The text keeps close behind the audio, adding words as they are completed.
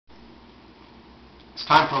It's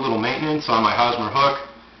time for a little maintenance on my Hosmer hook.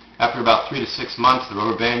 After about 3 to 6 months, the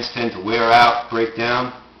rubber bands tend to wear out, break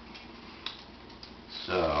down.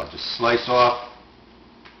 So I'll just slice off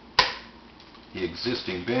the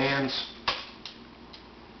existing bands.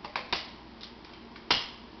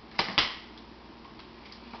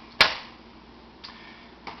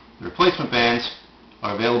 The replacement bands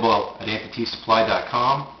are available at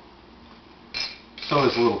amputeesupply.com. So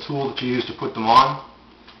is the little tool that you use to put them on.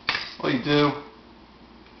 All you do,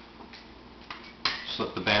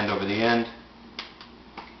 slip the band over the end,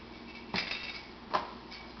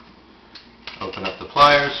 open up the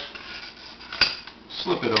pliers,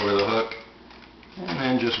 slip it over the hook, and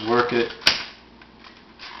then just work it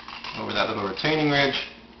over that little retaining ridge,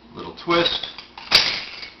 little twist,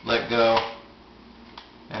 let go,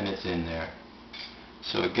 and it's in there.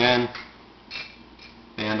 So again,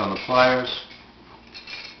 band on the pliers.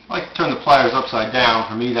 I like to turn the pliers upside down.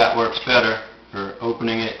 For me, that works better for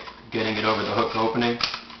opening it, getting it over the hook opening.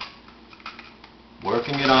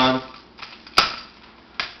 Working it on.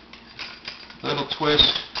 Little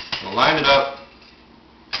twist. Line it up.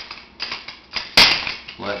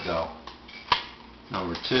 Let go.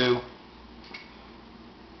 Number 2.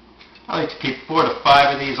 I like to keep 4 to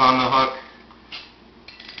 5 of these on the hook.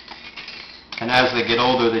 And as they get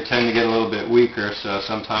older, they tend to get a little bit weaker, so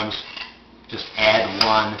sometimes just add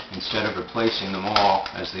one instead of replacing them all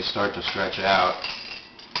as they start to stretch out.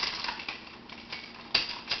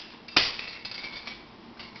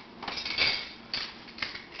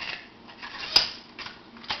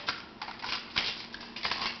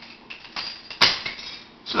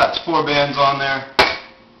 So that's 4 bands on there.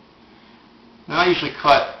 Now I usually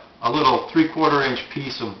cut a little 3/4 inch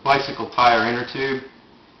piece of bicycle tire inner tube.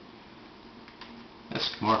 This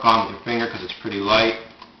can work on with your finger because it's pretty light.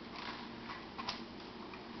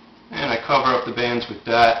 And I cover up the bands with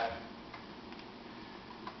that.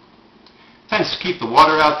 Tends to keep the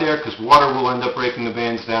water out there because water will end up breaking the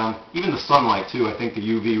bands down. Even the sunlight too, I think the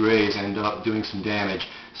UV rays end up doing some damage.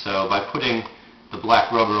 So by putting the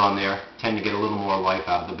black rubber on there, tend to get a little more life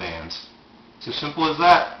out of the bands. It's as simple as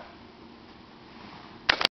that.